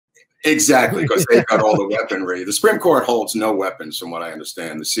Exactly, because they've got all the weaponry. The Supreme Court holds no weapons, from what I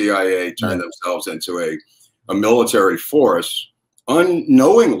understand. The CIA turned themselves into a military force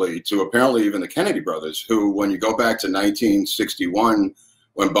unknowingly to apparently even the Kennedy brothers, who, when you go back to 1961,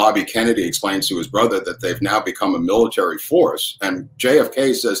 when Bobby Kennedy explains to his brother that they've now become a military force, and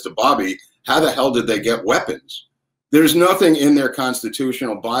JFK says to Bobby, how the hell did they get weapons? There's nothing in their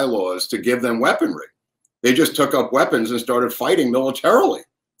constitutional bylaws to give them weaponry. They just took up weapons and started fighting militarily.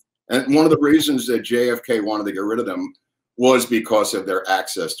 And one of the reasons that JFK wanted to get rid of them was because of their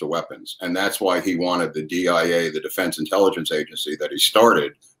access to weapons. And that's why he wanted the DIA, the Defense Intelligence Agency that he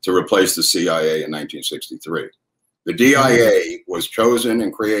started, to replace the CIA in 1963. The DIA was chosen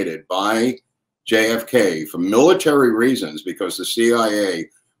and created by JFK for military reasons because the CIA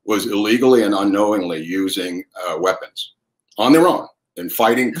was illegally and unknowingly using weapons on their own in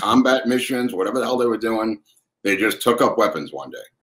fighting combat missions, whatever the hell they were doing. They just took up weapons one day.